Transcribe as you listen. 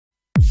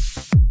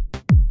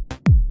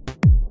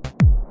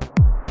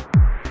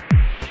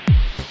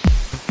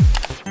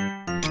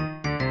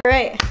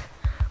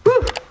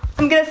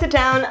I'm gonna sit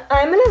down.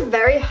 I'm in a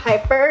very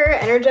hyper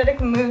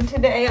energetic mood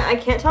today. I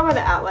can't tell where the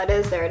outlet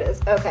is. There it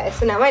is. Okay,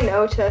 so now I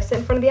know to sit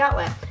in front of the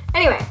outlet.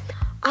 Anyway,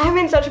 I'm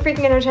in such a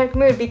freaking energetic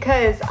mood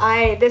because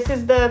this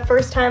is the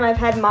first time I've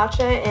had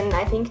matcha in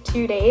I think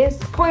 2 days.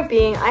 Point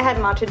being, I had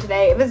matcha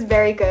today. It was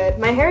very good.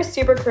 My hair is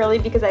super curly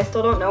because I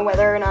still don't know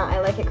whether or not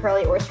I like it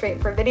curly or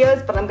straight for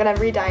videos, but I'm gonna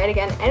re-dye it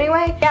again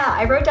anyway. Yeah,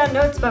 I wrote down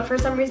notes, but for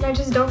some reason I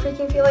just don't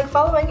freaking feel like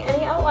following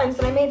any outlines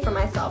that I made for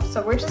myself.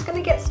 So we're just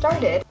gonna get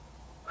started.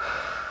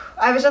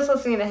 I was just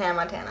listening to Hannah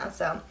Montana,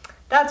 so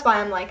that's why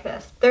I'm like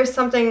this. There's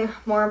something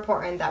more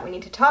important that we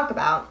need to talk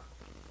about,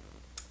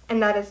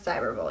 and that is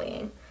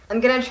cyberbullying. I'm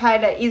gonna try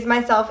to ease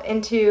myself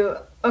into,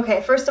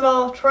 okay, first of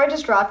all, Troy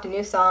just dropped a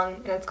new song,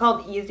 and it's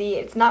called Easy.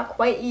 It's not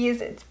quite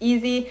ease, it's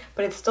easy,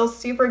 but it's still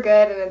super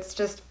good, and it's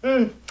just,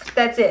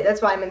 that's it.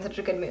 That's why I'm in such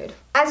a good mood.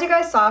 As you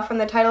guys saw from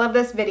the title of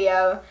this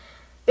video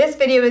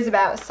is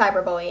about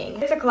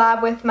cyberbullying. It's a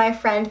collab with my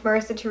friend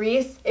Marisa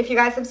Terese. If you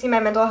guys have seen my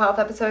mental health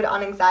episode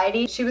on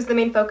anxiety, she was the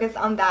main focus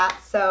on that,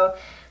 so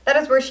that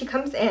is where she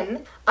comes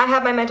in. I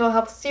have my mental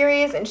health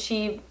series, and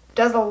she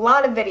does a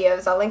lot of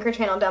videos. I'll link her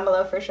channel down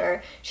below for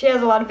sure. She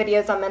has a lot of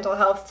videos on mental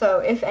health, so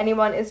if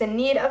anyone is in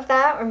need of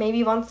that or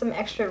maybe wants some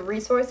extra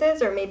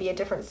resources or maybe a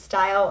different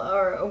style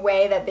or a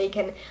way that they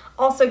can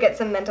also get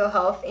some mental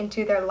health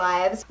into their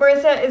lives.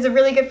 Marisa is a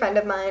really good friend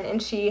of mine,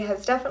 and she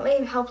has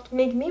definitely helped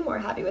make me more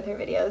happy with her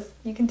videos.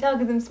 You can tell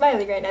because I'm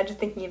smiling right now just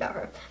thinking about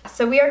her.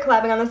 So we are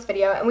collabing on this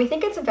video, and we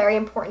think it's a very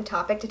important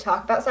topic to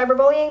talk about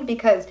cyberbullying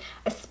because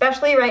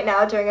especially right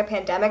now during a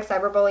pandemic,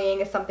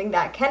 cyberbullying is something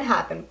that can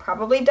happen,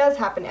 probably does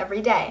happen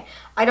every day.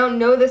 I don't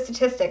know the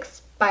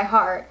statistics by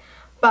heart,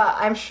 but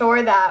I'm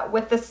sure that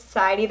with the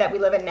society that we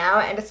live in now,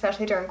 and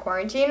especially during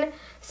quarantine,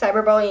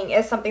 cyberbullying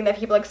is something that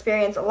people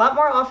experience a lot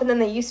more often than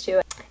they used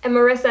to. And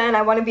Marisa and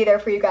I want to be there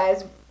for you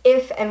guys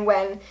if and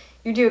when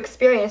you do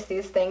experience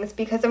these things,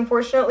 because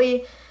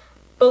unfortunately,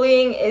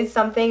 bullying is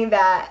something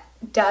that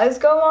does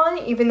go on,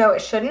 even though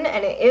it shouldn't,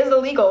 and it is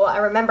illegal. I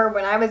remember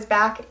when I was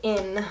back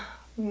in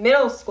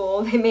middle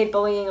school, they made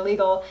bullying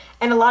illegal,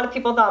 and a lot of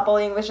people thought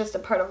bullying was just a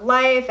part of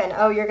life, and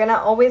oh, you're gonna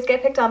always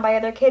get picked on by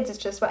other kids, it's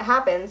just what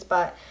happens.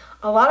 But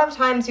a lot of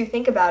times you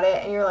think about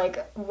it and you're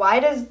like, why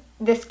does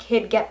this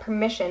kid get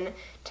permission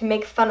to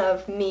make fun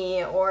of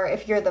me? Or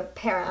if you're the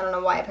parent, I don't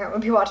know why a parent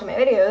would be watching my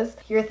videos,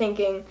 you're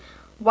thinking,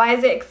 why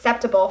is it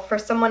acceptable for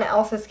someone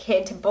else's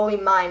kid to bully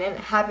mine and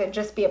have it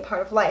just be a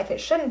part of life? It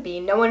shouldn't be.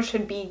 No one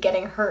should be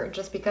getting hurt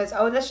just because,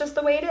 oh, that's just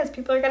the way it is.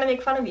 People are gonna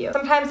make fun of you.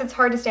 Sometimes it's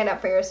hard to stand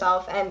up for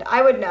yourself, and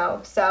I would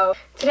know. So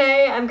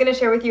today I'm gonna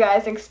share with you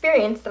guys an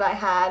experience that I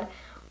had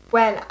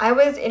when I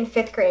was in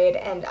 5th grade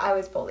and I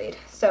was bullied.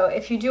 So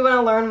if you do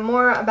wanna learn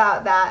more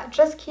about that,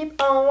 just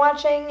keep on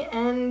watching.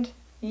 And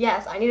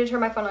yes, I need to turn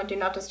my phone on Do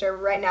Not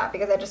Disturb right now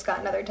because I just got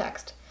another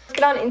text. Let's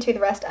get on into the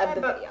rest of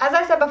the video. As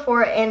I said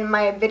before in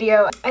my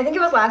video, I think it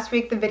was last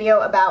week, the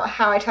video about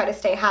how I try to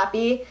stay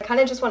happy. I kind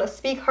of just want to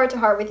speak heart to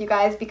heart with you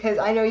guys because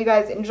I know you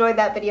guys enjoyed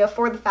that video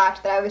for the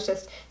fact that I was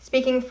just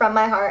speaking from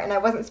my heart and I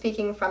wasn't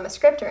speaking from a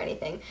script or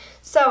anything.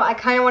 So I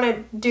kind of want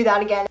to do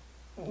that again.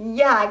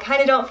 Yeah, I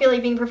kind of don't feel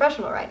like being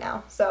professional right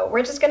now, so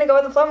we're just gonna go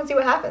with the flow and see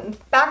what happens.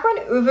 Back when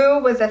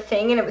Uvu was a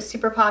thing and it was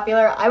super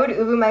popular, I would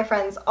Uvu my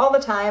friends all the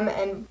time,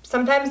 and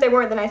sometimes they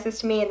weren't the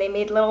nicest to me and they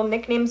made little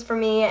nicknames for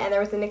me, and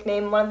there was a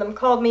nickname one of them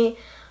called me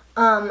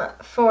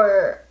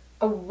for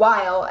a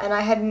while, and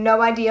I had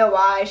no idea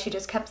why. She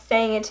just kept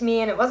saying it to me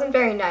and it wasn't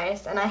very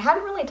nice, and I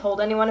hadn't really told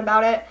anyone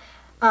about it,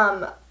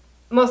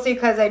 mostly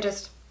because I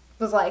just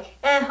was like,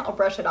 I'll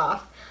brush it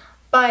off.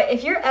 But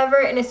if you're ever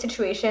in a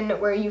situation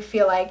where you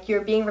feel like you're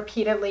being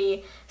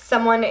repeatedly,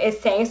 someone is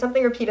saying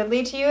something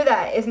repeatedly to you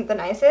that isn't the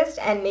nicest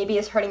and maybe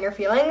is hurting your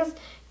feelings,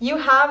 you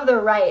have the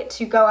right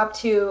to go up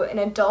to an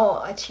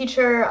adult, a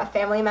teacher, a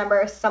family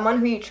member, someone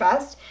who you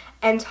trust,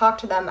 and talk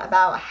to them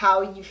about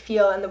how you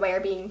feel and the way you're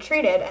being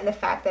treated and the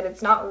fact that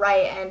it's not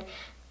right, and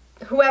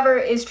whoever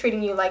is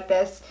treating you like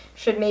this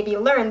should maybe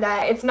learn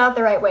that it's not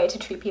the right way to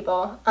treat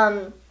people.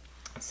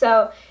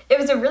 So it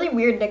was a really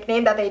weird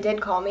nickname that they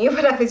did call me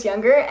when I was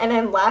younger, and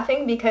I'm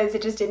laughing because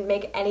it just didn't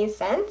make any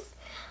sense.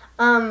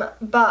 But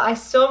I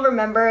still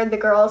remember the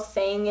girl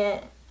saying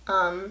it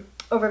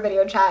over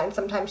video chat, and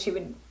sometimes she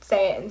would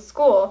say it in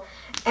school,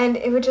 and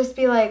it would just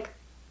be like,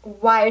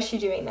 why is she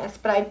doing this?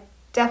 But I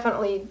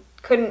definitely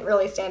couldn't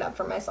really stand up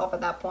for myself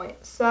at that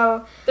point.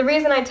 So the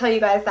reason I tell you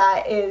guys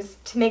that is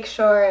to make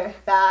sure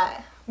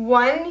that,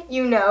 one,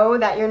 you know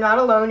that you're not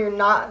alone, you're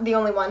not the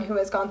only one who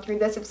has gone through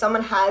this. If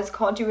someone has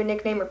called you a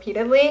nickname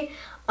repeatedly,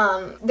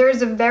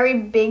 there's a very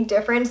big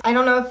difference. I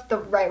don't know if the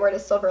right word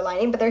is silver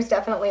lining, but there's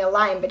definitely a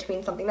line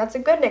between something that's a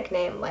good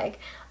nickname, like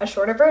a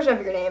shorter version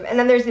of your name, and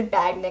then there's a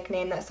bad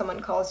nickname that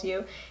someone calls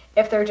you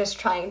if they're just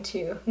trying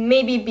to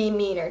maybe be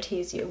mean or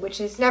tease you, which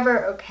is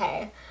never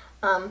okay.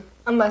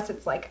 Unless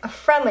it's like a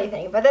friendly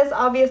thing, but this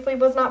obviously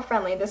was not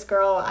friendly. This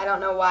girl, I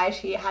don't know why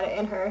she had it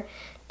in her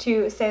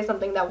to say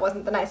something that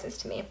wasn't the nicest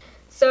to me.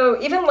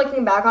 So even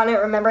looking back on it,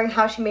 remembering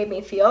how she made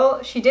me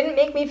feel, she didn't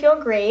make me feel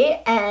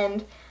great,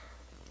 and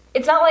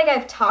It's not like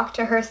I've talked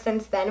to her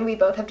since then. We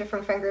both have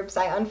different friend groups.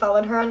 I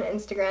unfollowed her on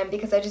Instagram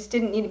because I just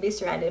didn't need to be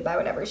surrounded by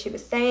whatever she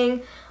was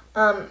saying.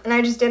 And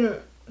I just didn't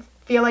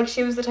feel like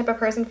she was the type of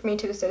person for me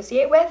to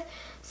associate with.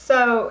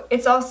 So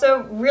it's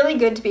also really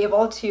good to be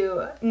able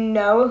to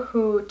know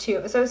who to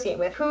associate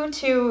with, who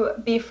to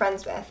be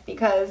friends with,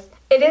 because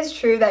it is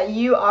true that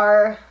you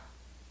are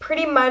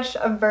pretty much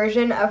a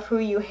version of who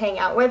you hang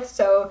out with.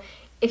 So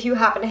if you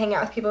happen to hang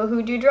out with people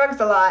who do drugs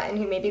a lot and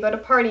who maybe go to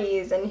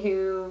parties and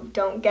who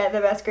don't get the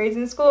best grades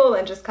in school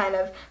and just kind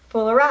of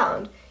fool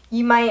around,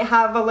 you might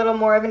have a little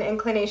more of an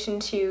inclination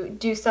to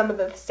do some of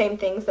the same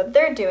things that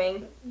they're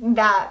doing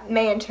that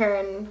may in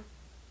turn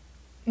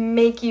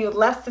make you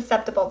less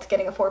susceptible to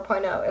getting a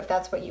 4.0 if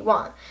that's what you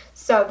want.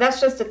 So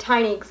that's just a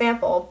tiny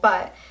example,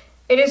 but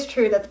it is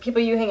true that the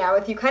people you hang out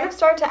with, you kind of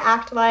start to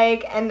act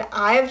like, and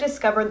I've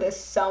discovered this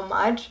so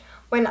much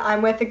when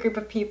I'm with a group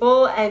of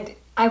people, and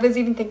I was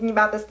even thinking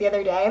about this the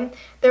other day.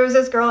 There was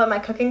this girl in my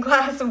cooking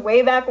class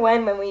way back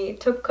when we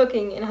took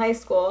cooking in high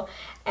school,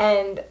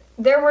 and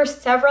there were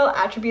several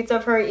attributes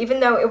of her, even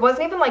though it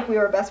wasn't even like we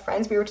were best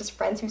friends, we were just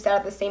friends who sat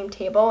at the same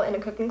table in a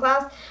cooking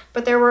class,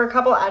 but there were a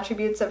couple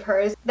attributes of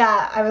hers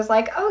that I was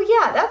like, oh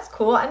yeah, that's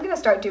cool, I'm gonna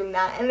start doing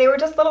that, and they were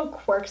just little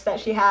quirks that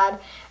she had,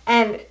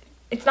 and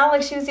it's not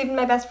like she was even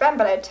my best friend,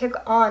 but I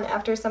took on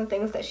after some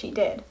things that she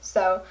did.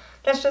 So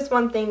that's just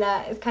one thing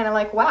that is kind of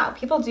like, wow,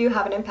 people do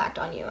have an impact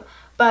on you.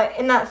 But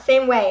in that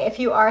same way, if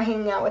you are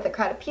hanging out with a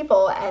crowd of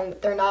people and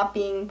they're not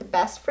being the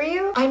best for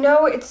you, I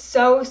know it's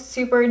so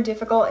super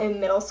difficult in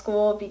middle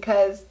school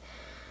because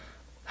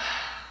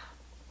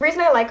the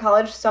reason I like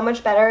college so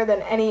much better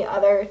than any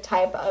other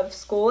type of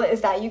school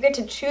is that you get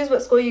to choose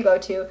what school you go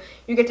to,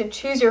 you get to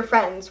choose your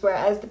friends,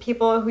 whereas the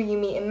people who you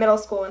meet in middle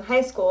school and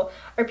high school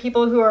are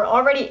people who are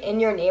already in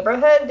your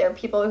neighborhood. They're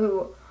people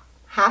who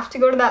have to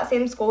go to that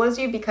same school as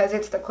you because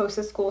it's the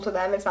closest school to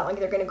them. It's not like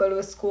they're going to go to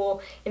a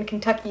school in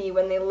Kentucky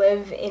when they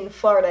live in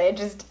Florida. It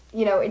just,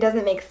 it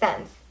doesn't make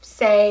sense.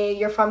 Say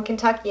you're from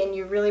Kentucky and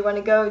you really want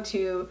to go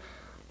to,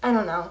 I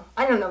don't know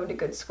what a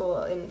good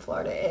school in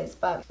Florida is,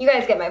 but you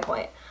guys get my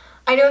point.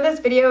 I know this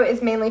video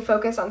is mainly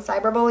focused on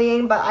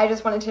cyberbullying, but I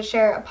just wanted to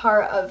share a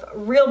part of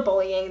real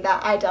bullying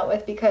that I dealt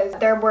with because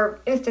there were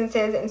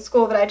instances in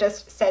school that I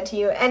just said to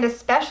you, and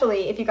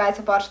especially if you guys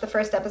have watched the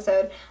first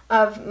episode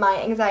of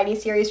my anxiety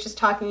series just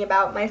talking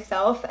about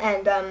myself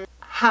and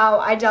how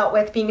I dealt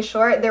with being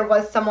short, there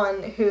was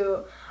someone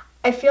who,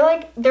 I feel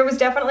like there was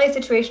definitely a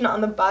situation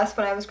on the bus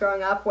when I was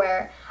growing up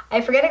where I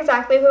forget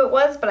exactly who it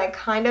was, but I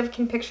kind of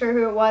can picture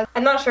who it was.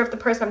 I'm not sure if the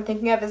person I'm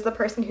thinking of is the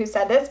person who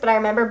said this, but I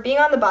remember being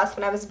on the bus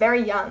when I was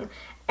very young,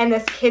 and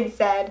this kid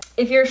said,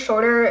 if you're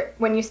shorter,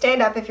 when you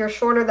stand up, if you're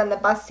shorter than the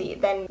bus seat,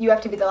 then you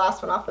have to be the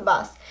last one off the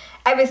bus.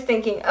 I was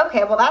thinking,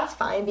 okay, well that's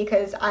fine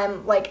because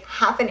I'm like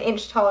half an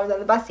inch taller than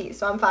the bus seat,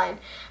 so I'm fine.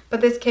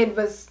 But this kid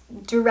was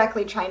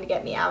directly trying to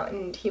get me out,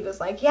 and he was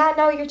like, yeah,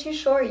 no, you're too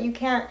short, you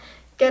can't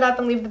get up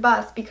and leave the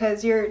bus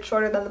because you're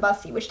shorter than the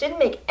bus seat, which didn't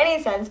make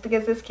any sense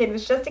because this kid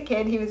was just a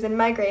kid, he was in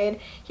my grade,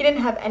 he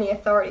didn't have any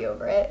authority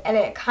over it, and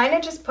it kind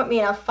of just put me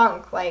in a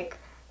funk. Like,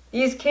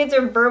 these kids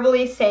are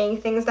verbally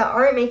saying things that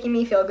aren't making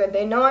me feel good.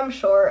 They know I'm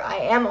short, I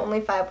am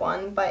only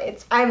 5'1",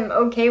 but I'm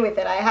okay with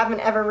it. I haven't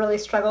ever really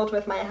struggled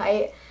with my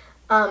height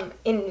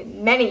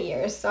in many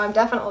years, so I'm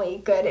definitely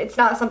good. It's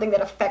not something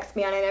that affects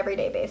me on an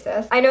everyday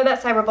basis. I know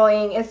that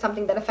cyberbullying is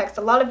something that affects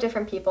a lot of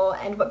different people,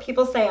 and what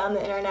people say on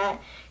the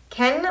internet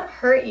can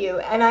hurt you,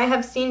 and I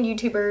have seen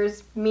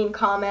YouTubers mean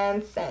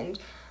comments, and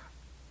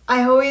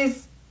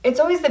it's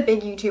always the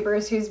big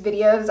YouTubers whose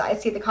videos I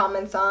see the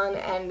comments on,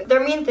 and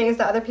they're mean things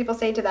that other people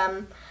say to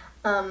them,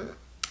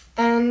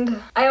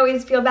 and I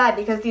always feel bad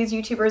because these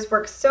YouTubers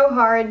work so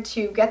hard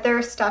to get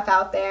their stuff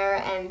out there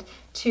and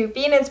to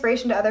be an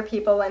inspiration to other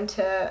people and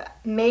to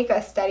make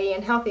a steady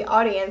and healthy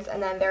audience,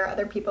 and then there are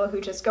other people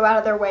who just go out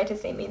of their way to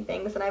say mean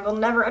things, and I will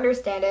never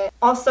understand it.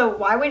 Also,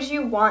 why would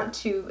you want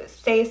to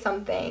say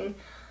something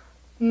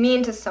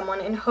mean to someone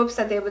in hopes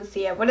that they would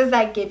see it? What does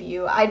that give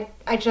you? I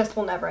just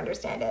will never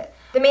understand it.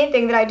 The main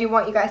thing that I do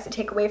want you guys to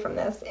take away from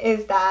this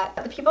is that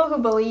the people who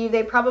bully you,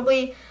 they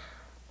probably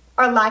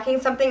are lacking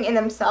something in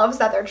themselves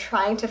that they're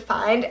trying to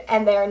find,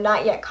 and they are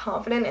not yet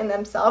confident in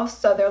themselves,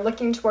 so they're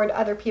looking toward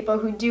other people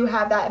who do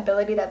have that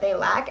ability that they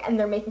lack, and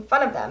they're making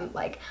fun of them.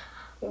 Like,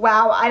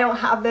 wow, I don't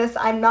have this,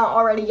 I'm not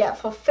already yet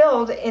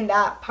fulfilled in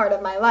that part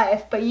of my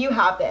life, but you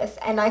have this,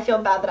 and I feel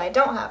bad that I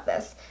don't have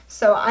this,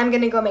 so I'm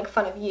gonna go make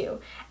fun of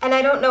you. And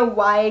I don't know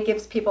why it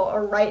gives people a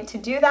right to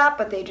do that,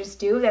 but they just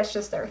do. That's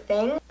just their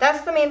thing.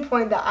 That's the main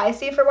point that I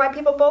see for why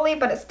people bully,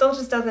 but it still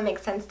just doesn't make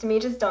sense to me.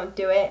 Just don't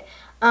do it.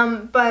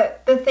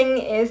 But the thing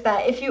is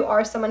that if you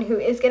are someone who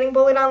is getting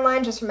bullied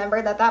online, just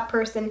remember that that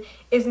person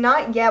is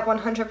not yet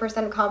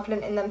 100%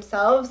 confident in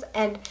themselves,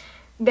 and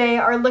they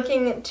are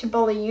looking to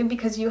bully you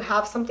because you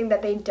have something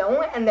that they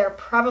don't, and they're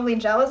probably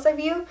jealous of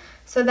you.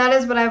 So that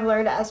is what I've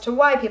learned as to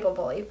why people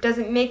bully. Does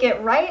it make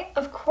it right?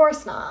 Of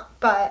course not,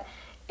 but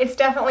it's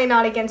definitely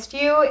not against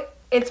you.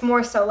 It's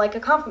more so like a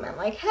compliment,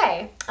 like,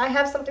 hey, I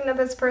have something that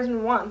this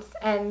person wants,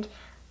 and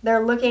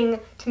they're looking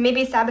to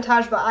maybe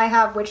sabotage what I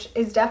have, which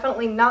is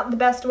definitely not the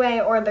best way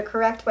or the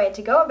correct way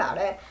to go about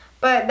it.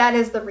 But that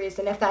is the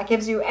reason, if that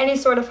gives you any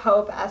sort of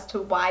hope as to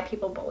why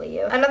people bully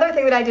you. Another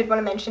thing that I did want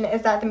to mention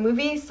is that the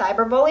movie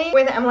Cyberbullying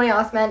with Emily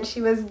Osment,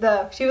 she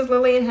was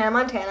Lily in Hannah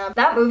Montana.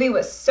 That movie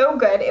was so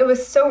good. It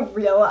was so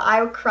real.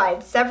 I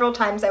cried several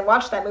times. I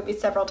watched that movie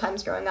several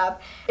times growing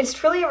up. It's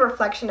truly a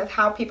reflection of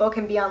how people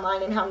can be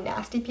online and how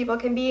nasty people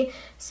can be.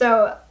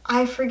 So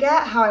I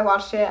forget how I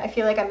watched it. I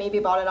feel like I maybe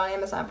bought it on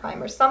Amazon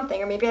Prime or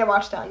something, or maybe I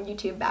watched it on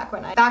YouTube back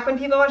when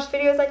people watched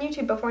videos on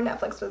YouTube before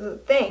Netflix was a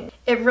thing.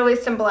 It really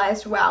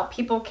symbolized, wow,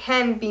 people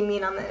can be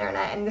mean on the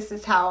internet, and this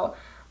is how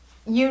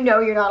you know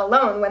you're not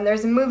alone, when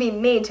there's a movie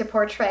made to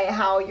portray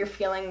how your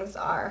feelings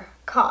are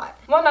caught.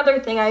 One other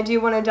thing I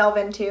do want to delve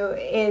into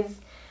is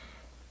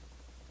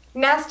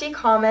nasty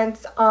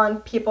comments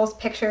on people's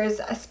pictures,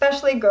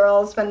 especially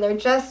girls, when they're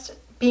just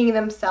being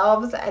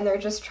themselves and they're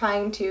just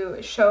trying to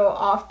show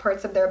off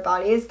parts of their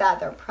bodies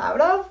that they're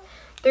proud of.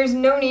 There's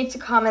no need to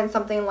comment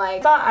something like,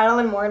 I saw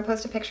Adeline Morin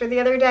post a picture the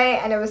other day,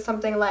 and it was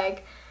something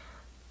like,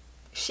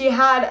 she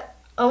had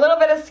a little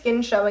bit of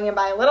skin showing, and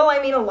by a little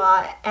I mean a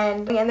lot,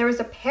 and there was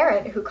a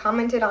parent who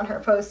commented on her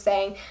post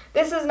saying,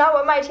 this is not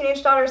what my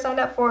teenage daughter signed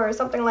up for, or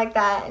something like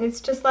that. And it's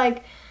just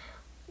like,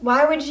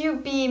 why would you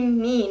be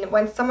mean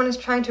when someone is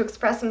trying to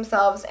express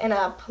themselves in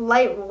a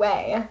polite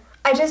way?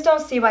 I just don't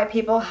see why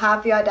people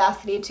have the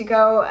audacity to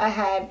go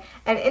ahead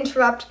and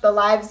interrupt the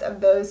lives of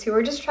those who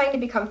are just trying to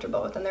be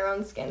comfortable within their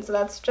own skin. So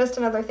that's just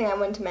another thing I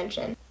wanted to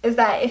mention, is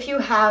that if you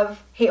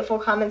have hateful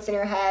comments in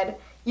your head,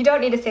 you don't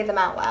need to say them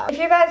out loud. If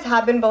you guys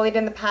have been bullied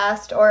in the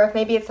past, or if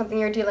maybe it's something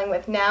you're dealing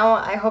with now,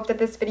 I hope that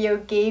this video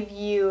gave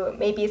you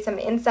maybe some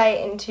insight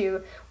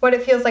into what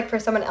it feels like for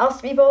someone else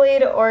to be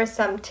bullied, or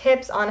some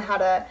tips on how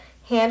to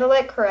handle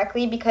it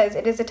correctly, because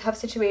it is a tough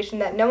situation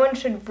that no one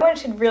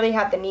should really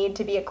have the need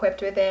to be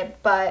equipped with it,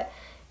 but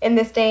in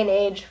this day and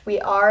age we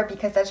are,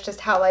 because that's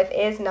just how life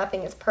is.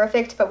 Nothing is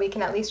perfect, but we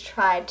can at least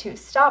try to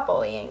stop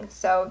bullying.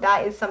 So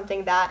that is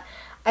something that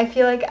I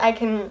feel like I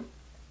can,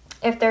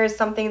 if there's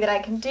something that I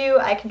can do,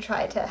 I can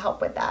try to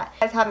help with that.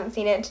 If you guys haven't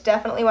seen it,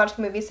 definitely watch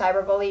the movie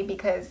Cyberbully,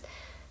 because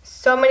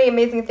so many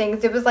amazing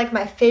things. It was like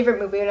my favorite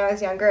movie when I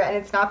was younger, and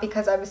it's not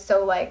because I was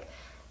so like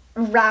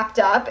wrapped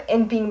up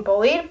in being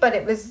bullied, but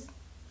it was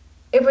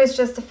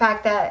just the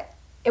fact that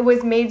it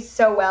was made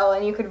so well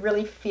and you could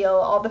really feel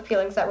all the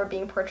feelings that were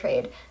being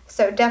portrayed.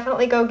 So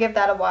definitely go give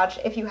that a watch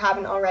if you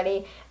haven't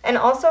already. And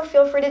also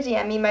feel free to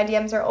DM me. My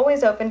DMs are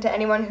always open to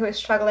anyone who is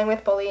struggling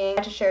with bullying.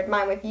 I just shared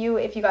mine with you.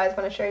 If you guys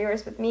want to share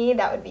yours with me,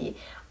 that would be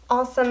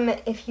awesome.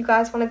 If you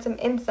guys wanted some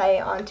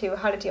insight onto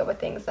how to deal with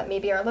things that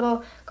maybe are a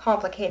little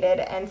complicated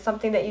and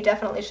something that you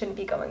definitely shouldn't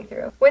be going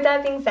through. With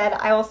that being said,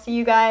 I will see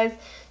you guys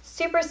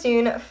super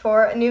soon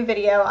for a new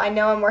video. I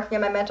know I'm working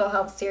on my mental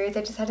health series.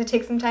 I just had to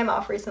take some time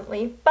off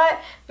recently,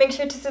 but make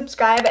sure to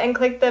subscribe and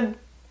click the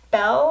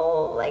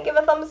bell, like give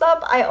a thumbs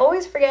up. I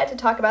always forget to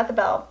talk about the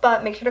bell,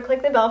 but make sure to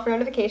click the bell for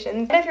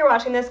notifications. And if you're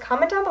watching this,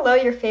 comment down below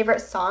your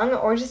favorite song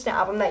or just an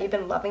album that you've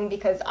been loving,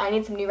 because I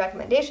need some new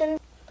recommendations.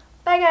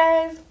 Bye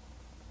guys!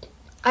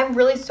 I'm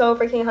really so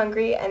freaking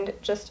hungry and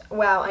just,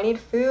 wow, I need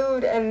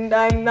food and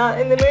I'm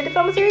not in the mood to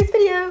film a serious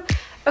video.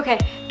 Okay,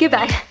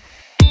 goodbye.